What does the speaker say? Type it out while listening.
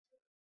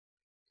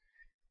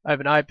I have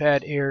an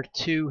iPad Air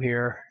 2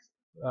 here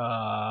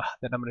that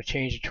I'm going to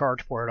change the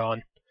charge port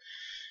on.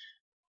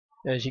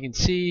 As you can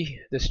see,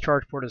 this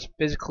charge port is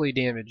physically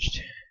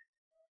damaged.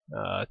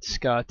 It's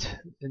got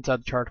inside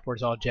the charge port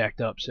is all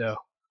jacked up, so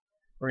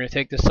we're going to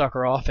take this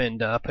sucker off and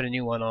put a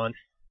new one on.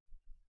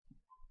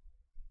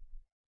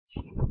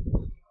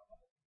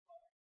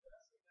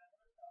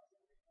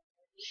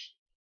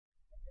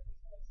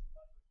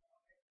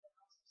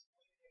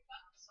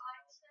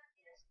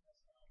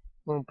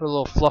 I'm going to put a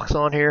little flux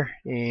on here,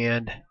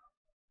 and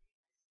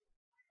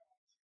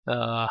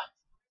I'm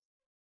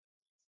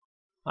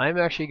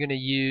actually going to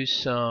use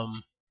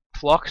some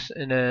flux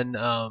and then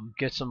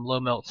get some low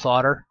melt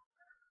solder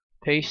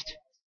paste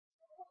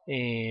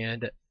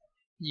and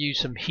use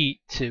some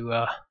heat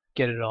to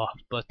get it off.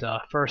 But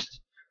first,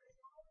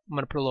 I'm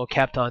going to put a little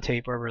Kapton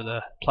tape over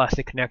the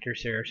plastic connectors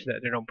here so that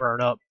they don't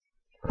burn up.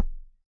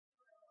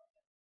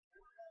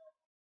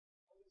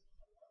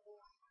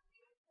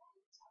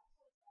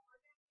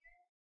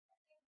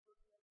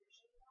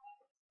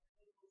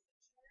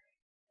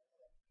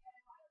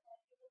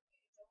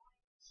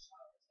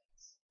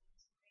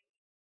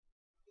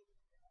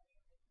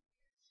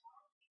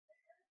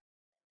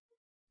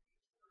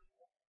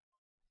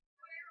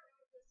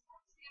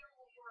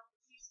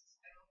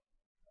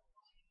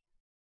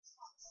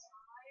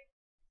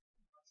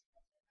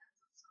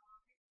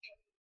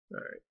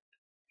 Alright.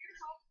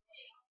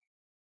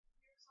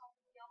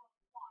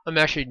 I'm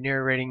actually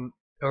narrating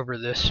over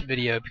this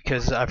video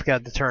because I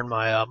forgot to turn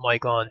my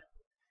mic on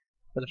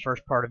for the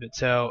first part of it.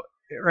 So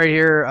right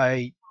here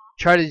I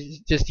try to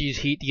just use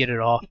heat to get it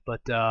off, but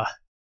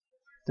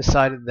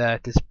decided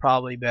that it's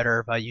probably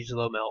better if I use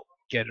low melt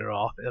to get it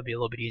off. It'll be a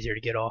little bit easier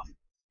to get off.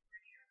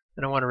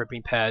 I don't want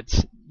ripping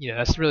pads. You know,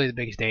 that's really the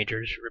biggest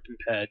danger is ripping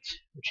pads,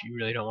 which you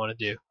really don't want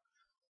to do.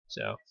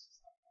 So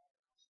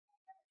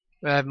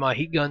I have my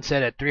heat gun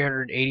set at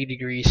 380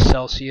 degrees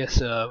Celsius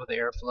with an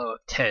airflow of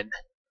 10.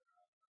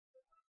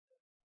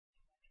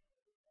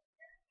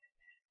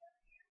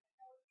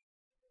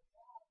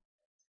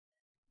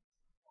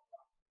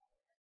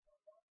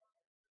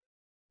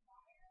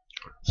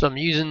 So I'm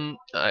using,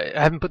 I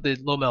haven't put the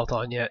low melt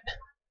on yet,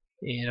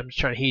 and I'm just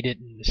trying to heat it,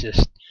 and it's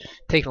just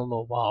taking a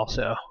little while,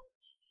 so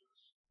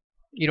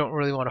you don't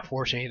really want to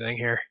force anything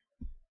here.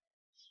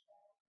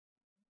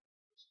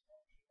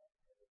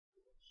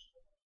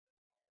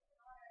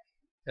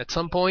 At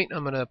some point,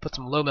 I'm going to put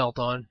some low melt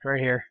on right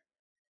here.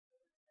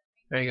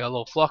 There you go, a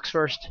little flux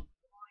first.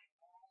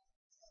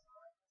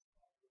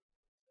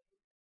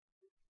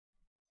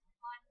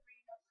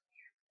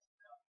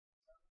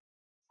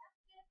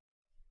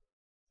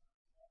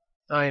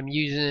 I am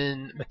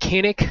using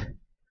Mechanic.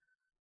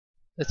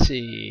 Let's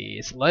see,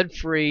 it's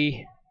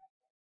lead-free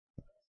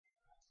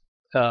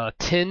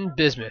tin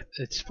bismuth.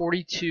 It's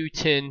 42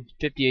 tin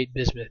 58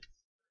 bismuth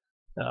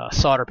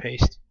solder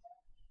paste.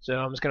 So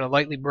I'm just going to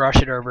lightly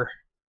brush it over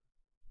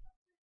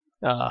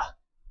the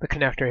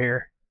connector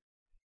here.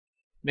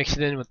 Mix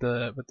it in with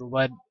the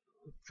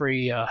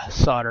lead-free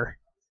solder.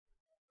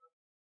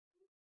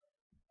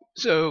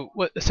 So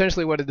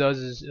essentially what it does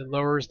is it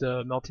lowers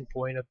the melting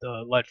point of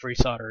the lead-free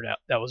solder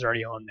that was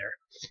already on there,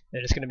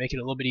 and it's going to make it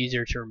a little bit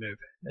easier to remove,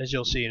 as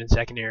you'll see in a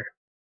second here.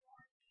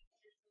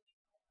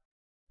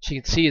 So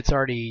you can see it's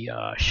already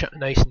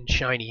nice and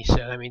shiny, so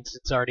that means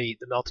it's already,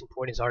 the melting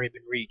point has already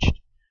been reached.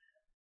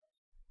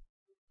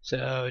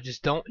 So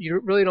just you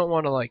really don't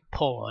want to like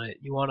pull on it.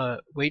 You want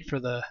to wait till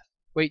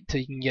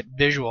you can get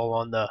visual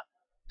on the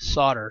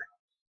solder.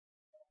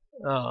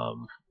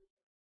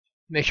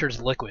 Make sure it's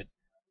liquid.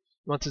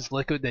 Once it's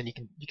liquid, then you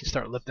can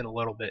start lifting a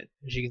little bit.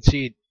 As you can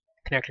see, the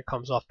connector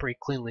comes off pretty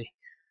cleanly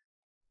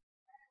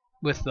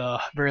with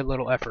very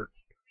little effort.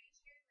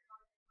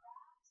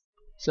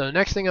 So the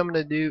next thing I'm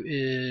going to do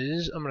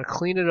is I'm going to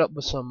clean it up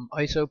with some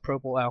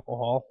isopropyl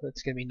alcohol.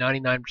 That's going to be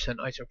 99%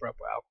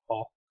 isopropyl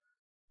alcohol.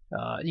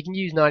 You can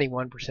use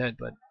 91%,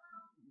 but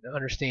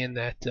understand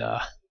that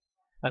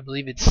I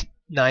believe it's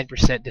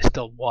 9%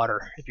 distilled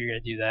water if you're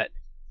going to do that.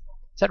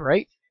 Is that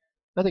right?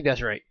 I think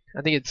that's right.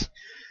 I think it's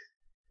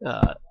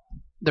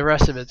the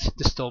rest of it's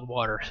distilled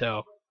water.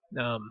 So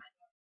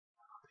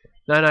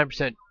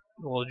 99%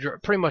 will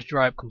pretty much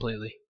dry up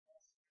completely.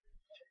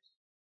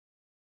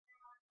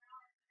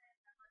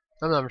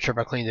 I'm not sure if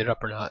I cleaned it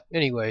up or not.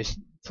 Anyways,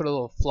 put a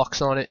little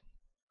flux on it,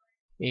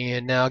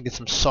 and now get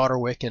some solder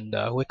wick and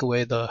wick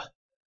away the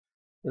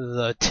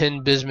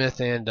tin bismuth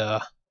and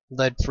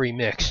lead-free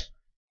mix.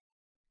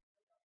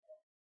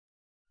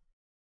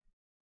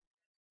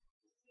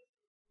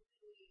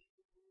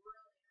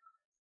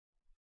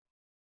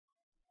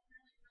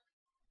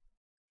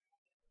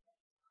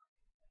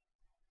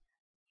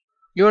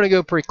 You want to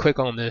go pretty quick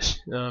on this.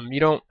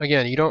 You don't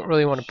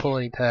really want to pull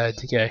any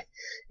pads. Okay,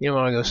 you don't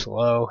want to go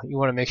slow. You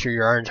want to make sure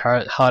your iron's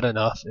hot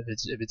enough.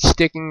 If it's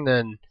sticking,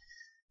 then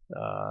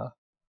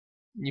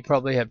you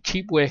probably have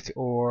cheap wick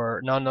or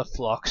not enough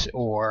flux,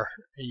 or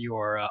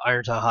your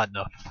iron's not hot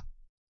enough.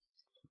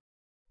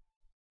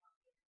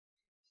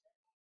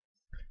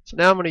 So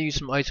now I'm going to use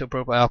some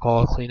isopropyl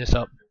alcohol to clean this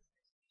up.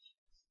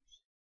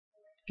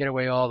 Get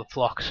away all the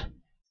flux.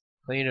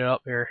 Clean it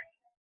up here.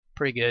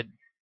 Pretty good.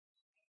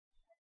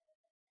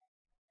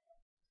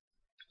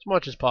 As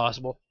much as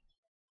possible.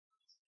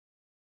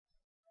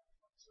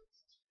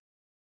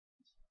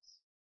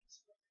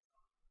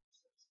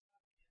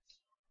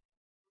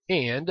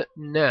 And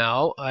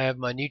now I have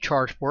my new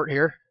charge port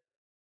here.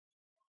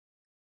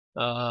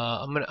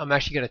 I'm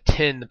actually gonna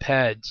tin the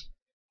pads,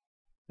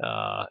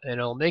 and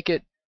it'll make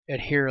it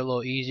adhere a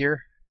little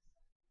easier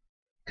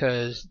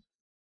because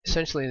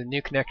essentially in the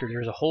new connector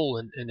there's a hole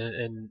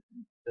in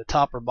the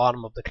top or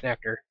bottom of the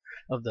connector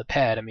of the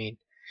pad. I mean,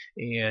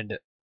 and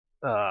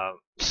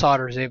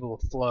solder is able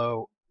to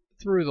flow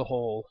through the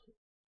hole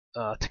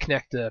to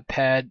connect the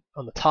pad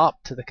on the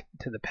top to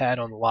the pad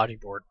on the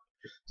logic board.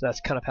 So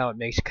that's kind of how it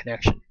makes a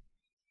connection.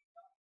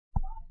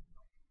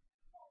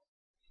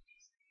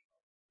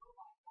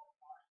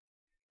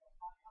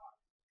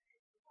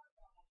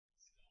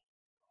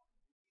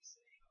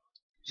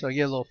 So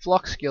get a little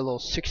flux, get a little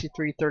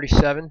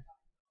 6337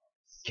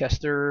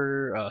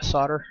 Kester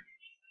solder.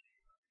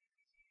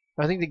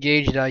 I think the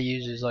gauge that I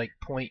use is like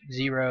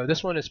 0.0.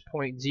 This one is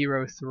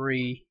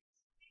 0.03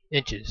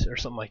 inches or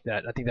something like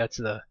that. I think that's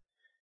the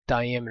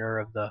diameter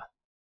of the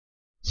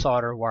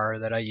solder wire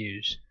that I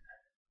use.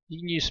 You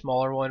can use a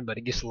smaller one, but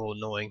it gets a little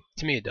annoying.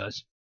 To me, it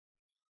does.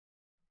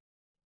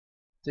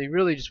 So you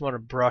really just want to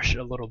brush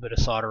a little bit of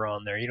solder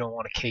on there. You don't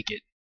want to cake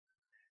it.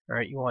 All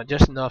right, you want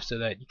just enough so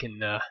that you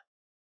can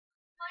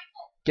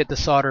get the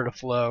solder to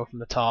flow from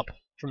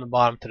the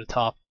bottom to the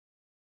top.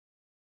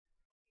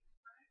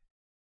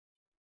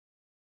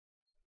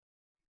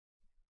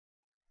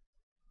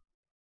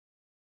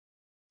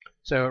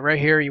 So right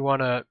here,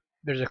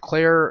 there's a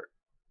clear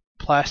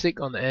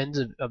plastic on the ends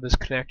of this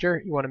connector.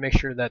 You want to make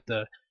sure that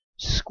the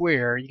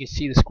square, you can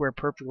see the square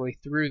perfectly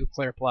through the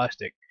clear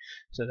plastic,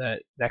 so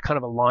that kind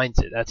of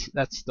aligns it.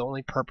 That's the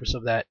only purpose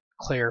of that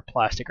clear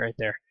plastic right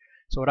there.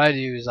 So what I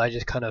do is I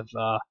just kind of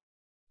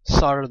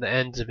solder the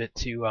ends of it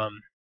to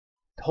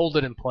hold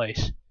it in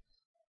place.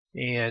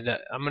 And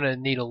I'm gonna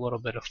need a little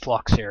bit of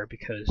flux here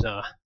because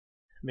I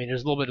mean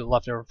there's a little bit of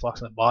leftover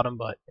flux on the bottom,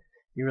 but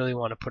you really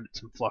want to put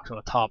some flux on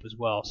the top as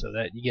well so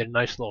that you get a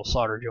nice little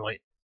solder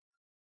joint.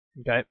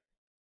 Okay.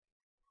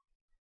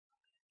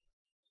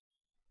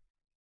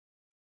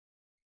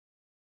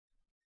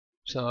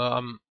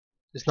 So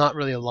it's not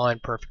really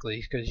aligned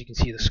perfectly because you can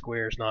see the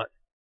square is not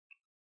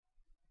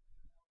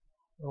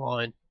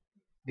aligned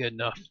good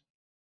enough.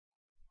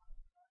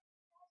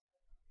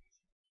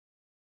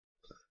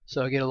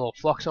 So I get a little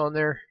flux on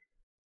there.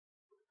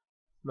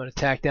 I'm going to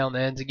tack down the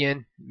ends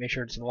again, make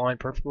sure it's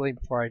aligned perfectly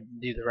before I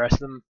do the rest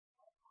of them.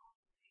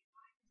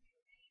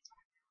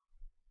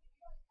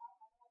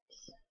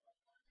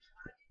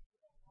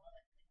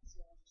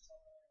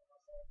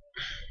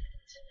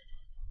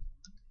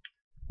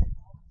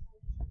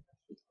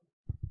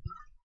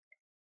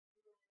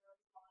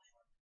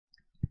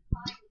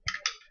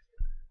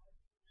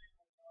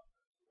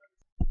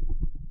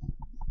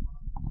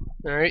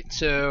 Alright,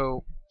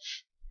 so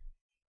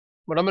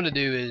what I'm going to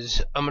do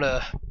is I'm going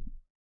to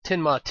tin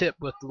my tip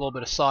with a little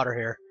bit of solder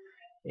here,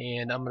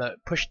 and I'm going to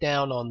push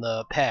down on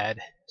the pad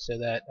so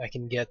that I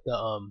can get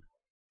the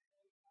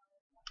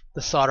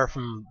solder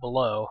from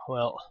below.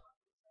 Well,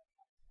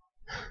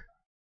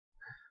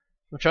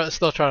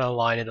 still trying to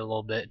align it a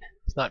little bit.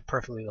 It's not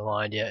perfectly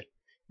aligned yet.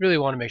 You really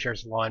want to make sure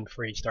it's aligned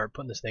before you start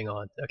putting this thing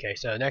on. Okay,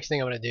 so next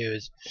thing I'm going to do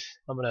is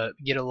I'm going to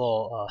get a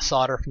little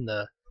solder from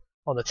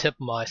on the tip of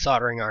my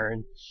soldering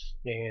iron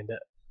and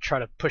try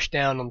to push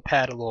down on the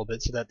pad a little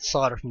bit so that the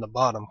solder from the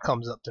bottom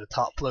comes up to the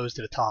top, flows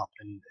to the top,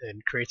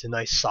 and creates a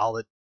nice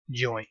solid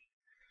joint.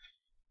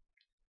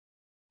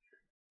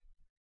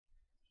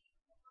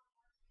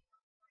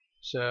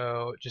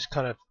 So just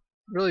kind of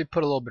really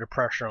put a little bit of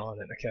pressure on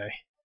it. Okay.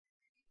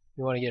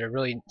 You want to get a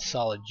really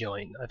solid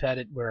joint. I've had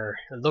it where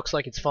it looks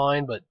like it's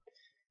fine, but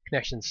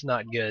connection's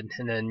not good,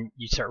 and then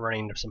you start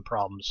running into some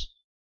problems.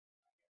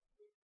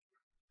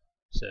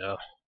 So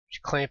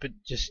just clamp it,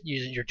 just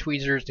use your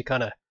tweezers to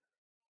kind of,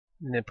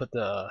 and then put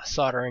the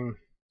soldering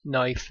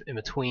knife in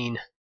between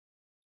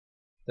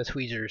the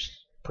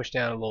tweezers, push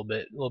down a little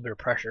bit of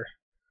pressure.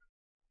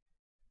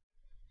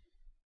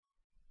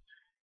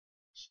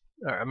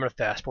 Alright, I'm going to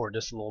fast forward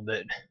this a little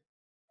bit.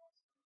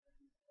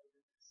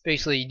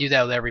 Basically, you do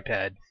that with every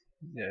pad.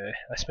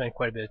 I spent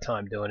quite a bit of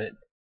time doing it.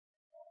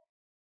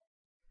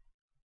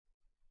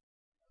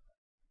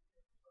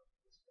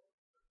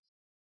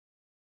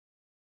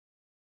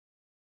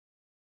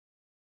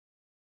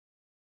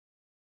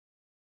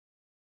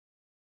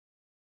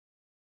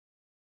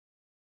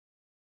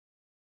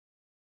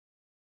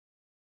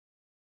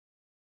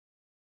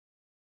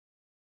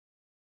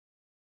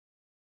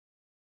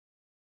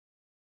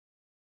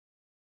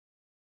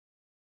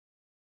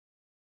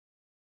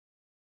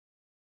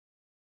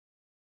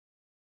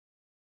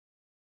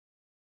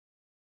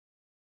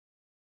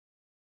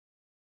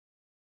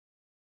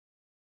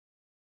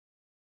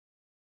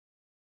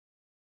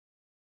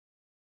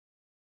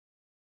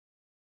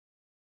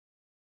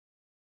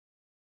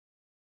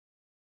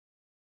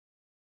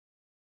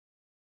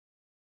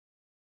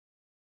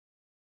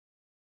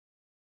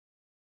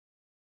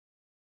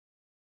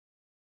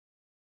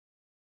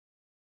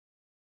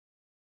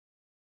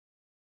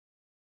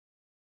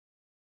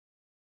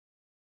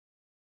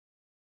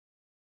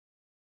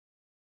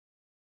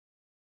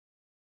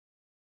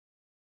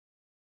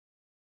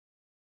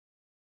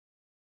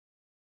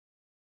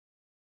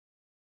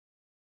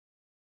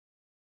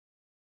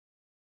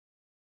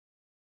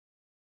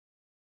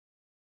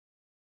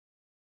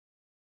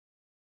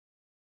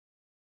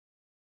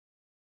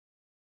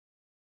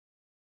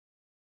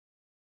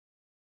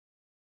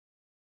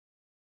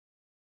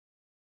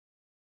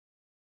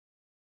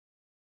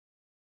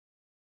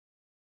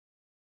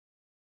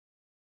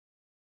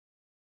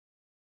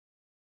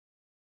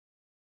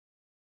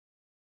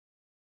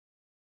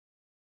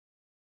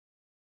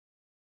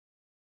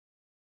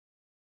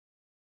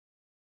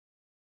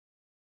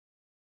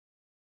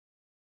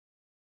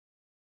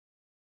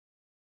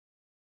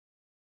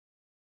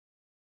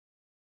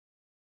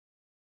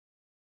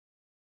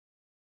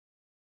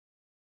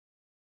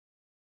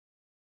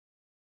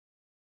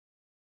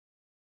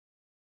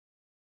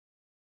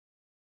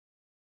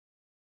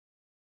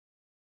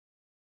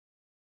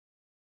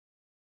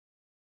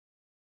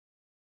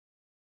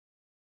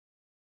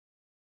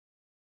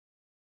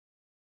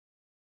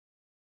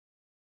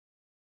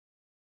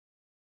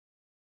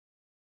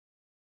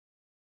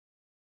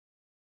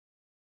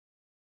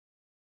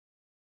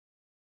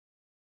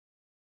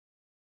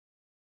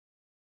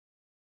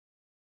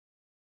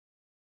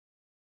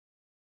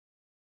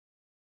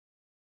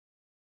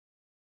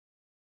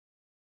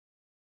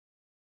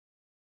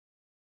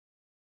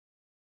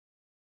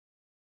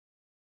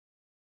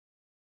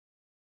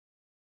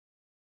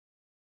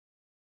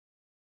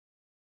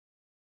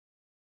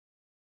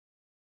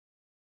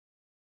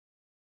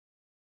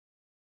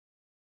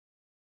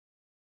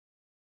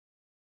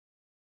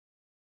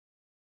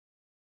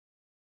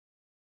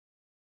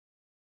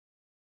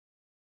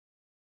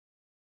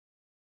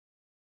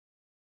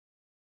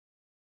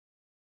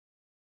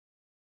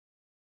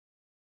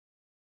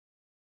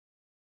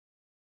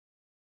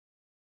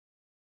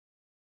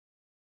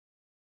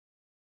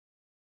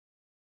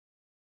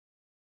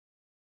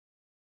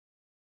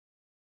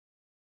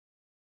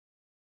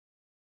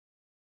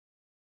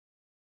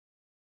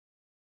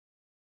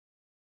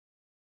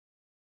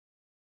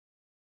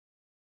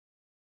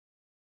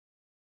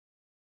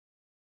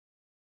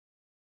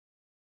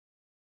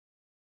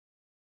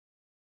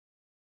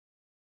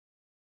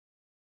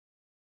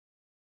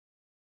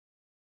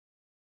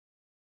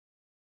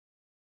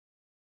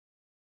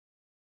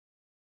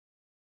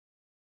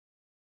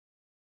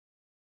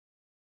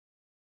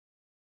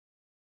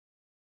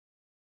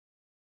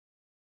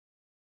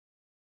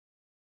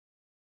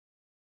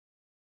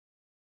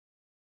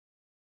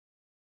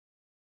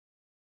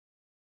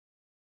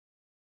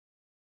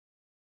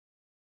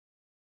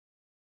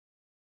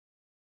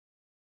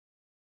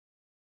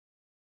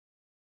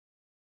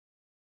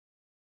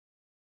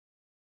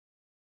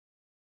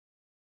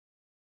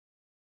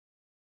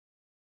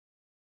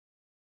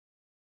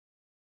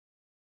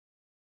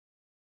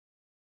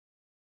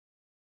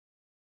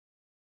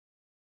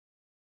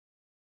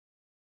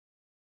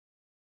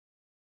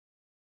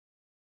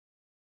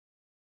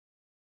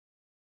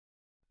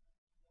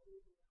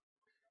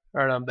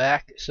 Alright, I'm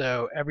back.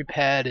 So every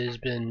pad has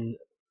been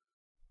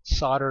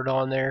soldered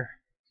on there.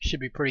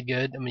 Should be pretty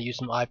good. I'm going to use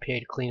some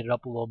iPad to clean it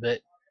up a little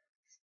bit.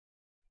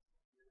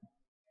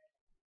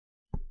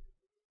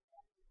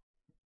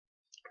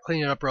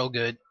 Clean it up real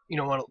good. You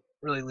don't want to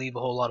really leave a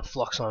whole lot of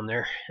flux on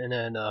there. And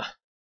then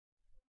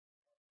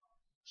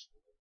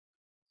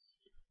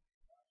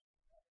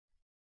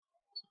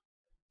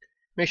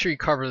make sure you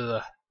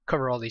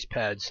cover all these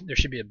pads. There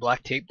should be a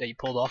black tape that you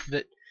pulled off of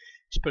it.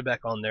 Just put it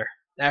back on there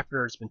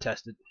after it's been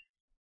tested.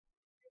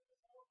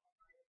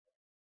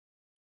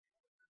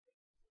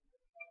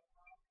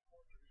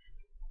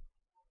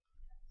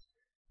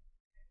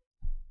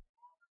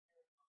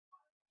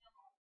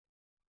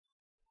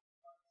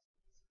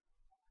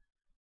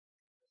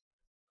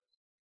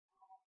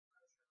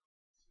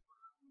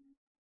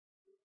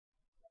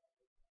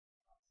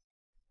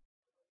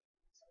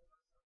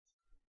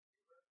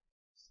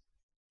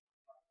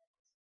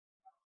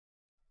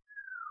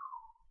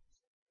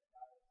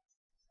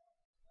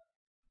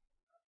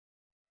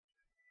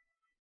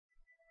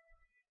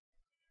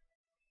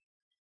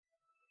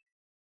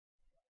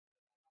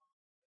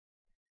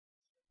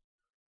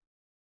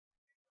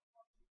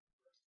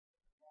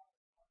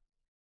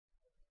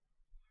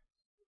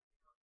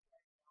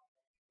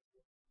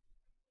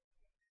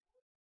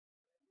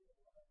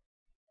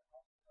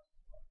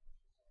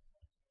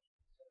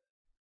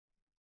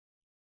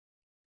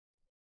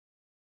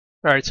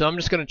 Alright, so I'm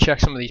just going to check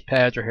some of these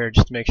pads right here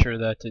just to make sure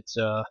that this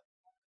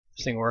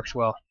thing works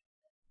well.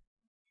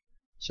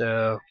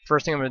 So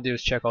first thing I'm going to do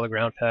is check all the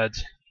ground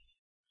pads.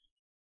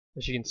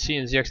 As you can see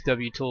in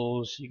ZXW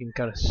tools, you can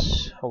kind of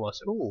hold on.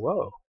 Oh,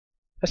 whoa,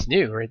 that's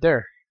new right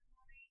there.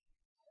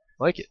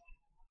 I like it.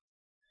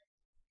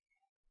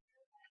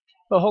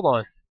 Oh, hold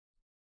on.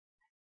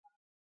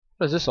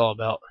 What is this all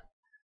about?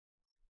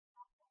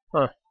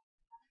 Huh?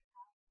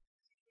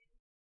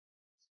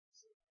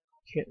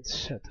 Can't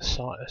set the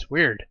size. That's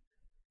weird.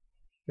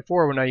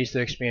 Before, when I used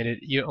to expand it,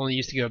 you only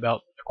used to go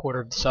about a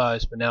quarter of the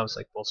size, but now it's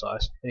like full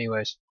size.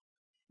 Anyways,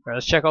 all right,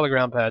 let's check all the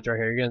ground pads right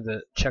here. You're going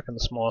to check on the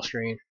small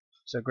screen.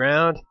 So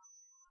ground,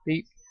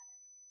 beep.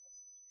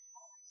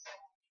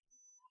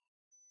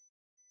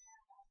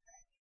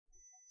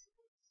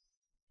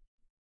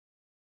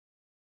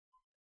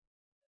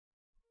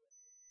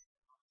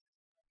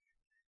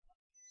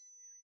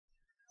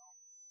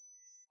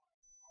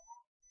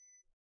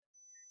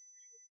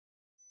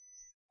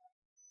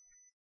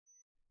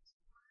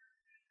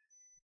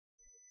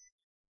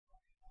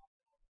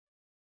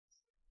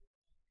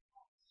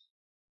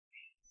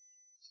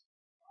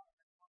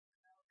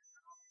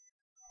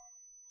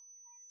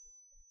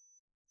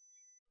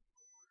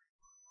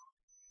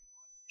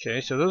 Okay,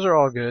 so those are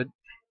all good.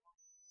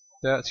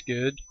 That's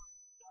good.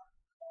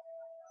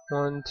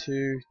 1,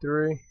 2,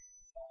 3.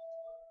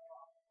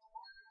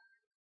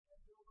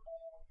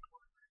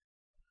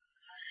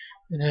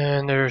 And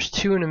then there's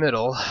 2 in the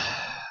middle.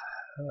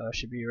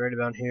 Should be right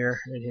about here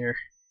and here.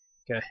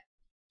 Okay.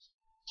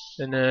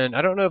 And then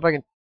I don't know if I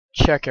can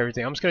check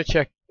everything. I'm just going to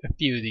check a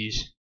few of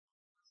these.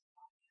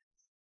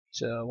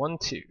 So 1,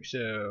 2.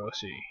 So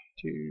let's see.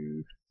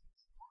 2.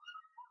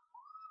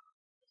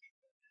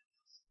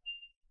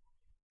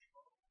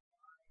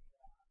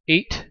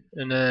 8.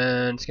 And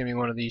then it's going to be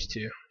one of these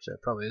two. So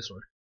probably this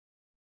one.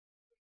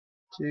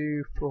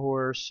 2,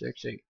 4,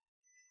 6, 8. Okay,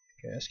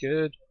 that's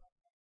good.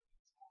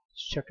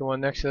 Let's check the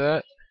one next to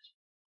that.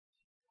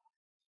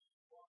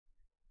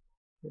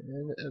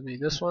 And it'll be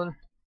this one.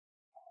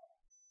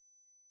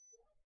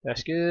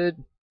 That's good.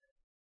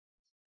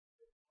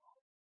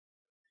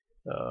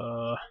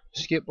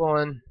 Skip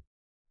one.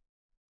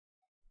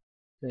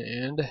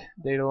 And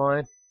data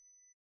line.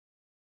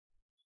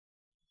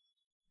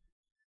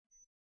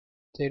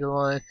 Data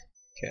line.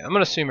 Okay, I'm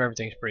going to assume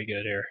everything's pretty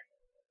good here.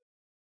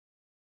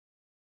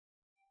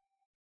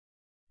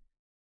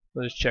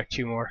 Let's check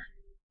 2 more.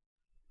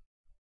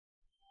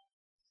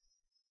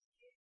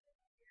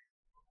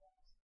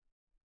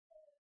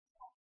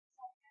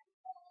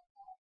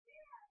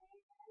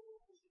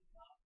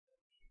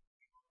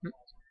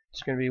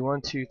 It's going to be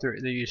 1, 2,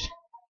 3. These.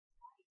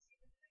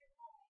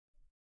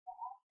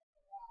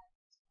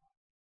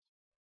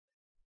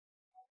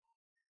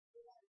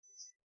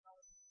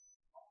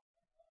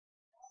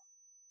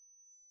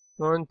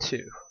 One,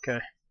 2. Okay.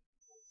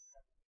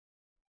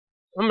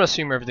 I'm gonna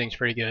assume everything's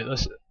pretty good.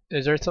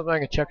 Is there something I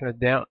can check on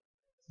the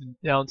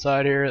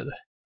downside here?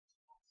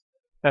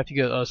 I have to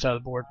go to the other side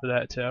of the board for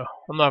that, so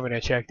I'm not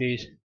gonna check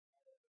these.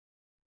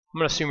 I'm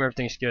gonna assume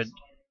everything's good.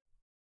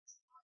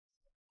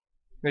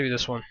 Maybe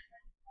this one.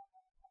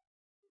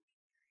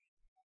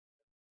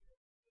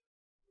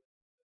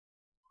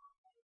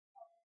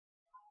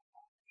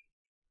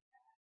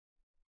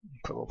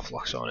 Put a little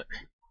flux on it.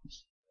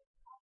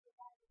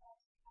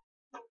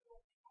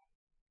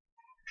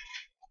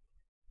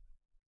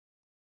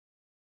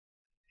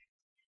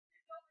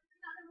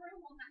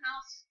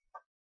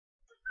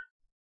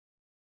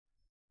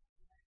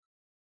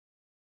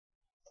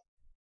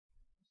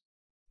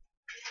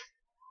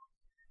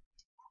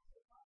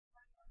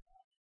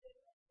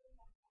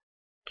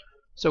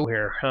 So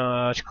here,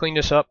 let's clean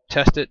this up,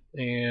 test it,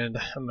 and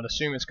I'm gonna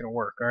assume it's gonna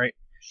work. All right.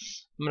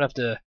 I'm gonna have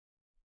to.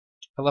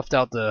 I left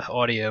out the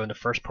audio in the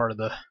first part of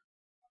the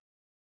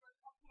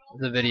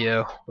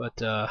video, but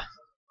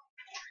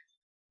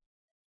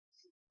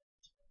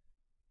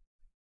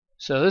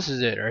so this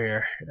is it right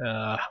here.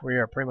 We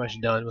are pretty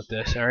much done with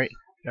this. All right.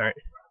 All right.